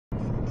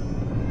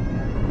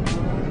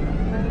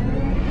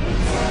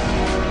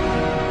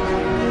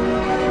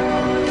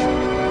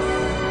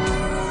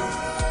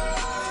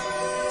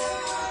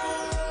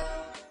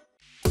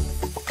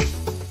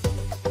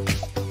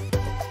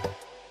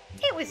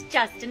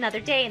just another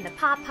day in the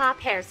Pop Pop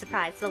Hair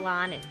Surprise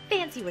Salon, and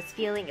Fancy was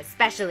feeling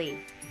especially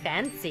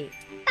fancy.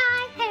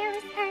 My hair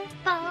is purple,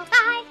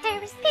 my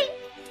hair is pink.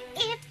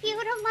 If you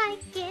don't like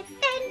it,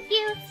 then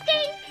you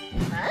stink.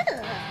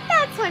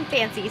 That's when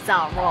Fancy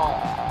saw Roll.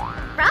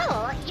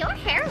 Roll, your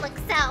hair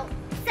looks so,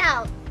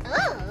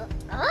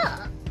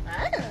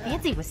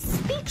 Fancy was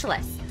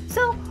speechless,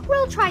 so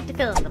Roll tried to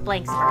fill in the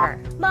blanks for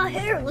her. My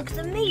hair looks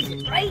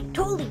amazing, right?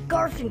 Totally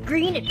Garth and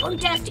green and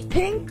fantastic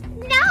pink.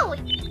 No,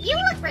 you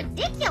look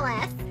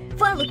ridiculous.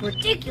 If I look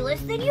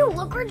ridiculous, then you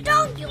look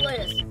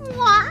redonkulous.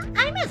 What?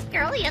 I'm as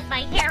girly as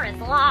my hair is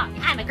long.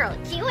 I'm a girl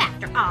too,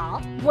 after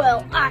all.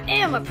 Well, I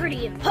am a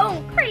pretty and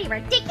punk. Pretty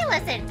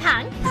ridiculous and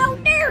punk. How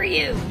dare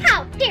you?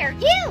 How dare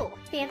you?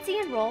 Fancy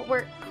and Roll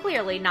were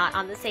clearly not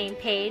on the same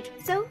page,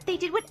 so they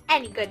did what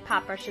any good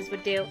pop brushes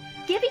would do: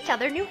 give each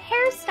other new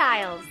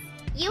hairstyles.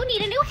 You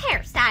need a new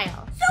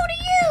hairstyle. So do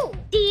you.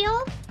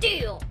 Deal?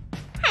 Deal.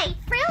 Hey,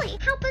 Frilly,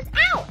 help us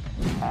out.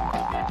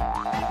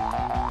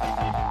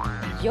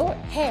 Your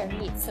hair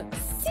needs some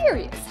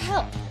serious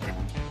help.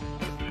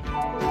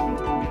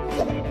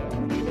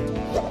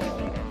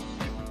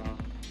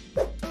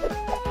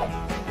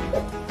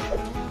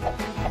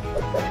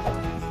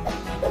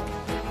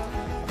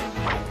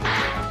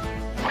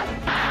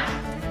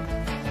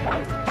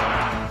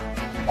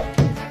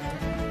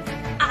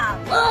 I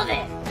love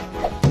it.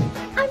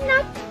 I'm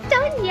not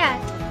done yet.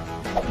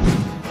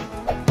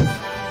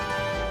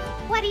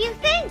 What do you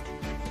think?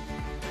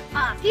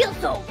 I feel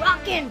so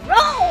rock and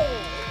roll.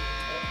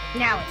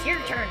 Now it's your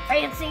turn,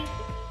 Fancy.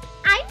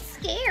 I'm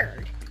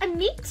scared.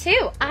 Me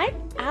too. I'm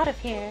out of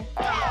here.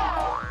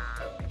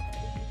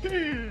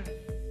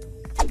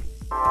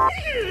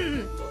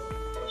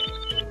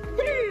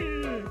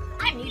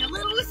 I need a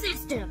little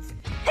assistance.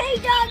 Hey,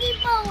 Doggy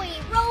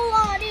Bowie, roll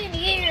on in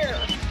here.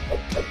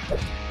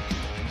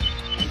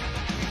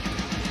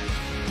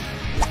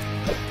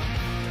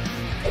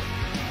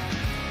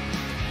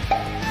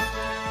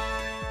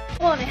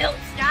 Want to help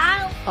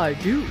style? I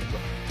do.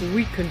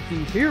 We can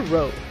be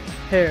heroes.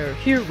 Hair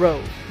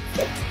heroes.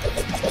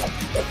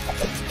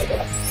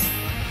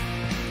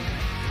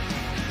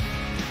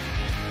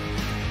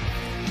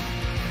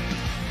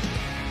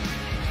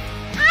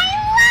 I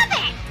love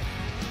it!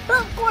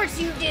 Of course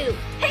you do.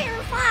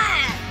 Hair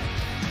flash.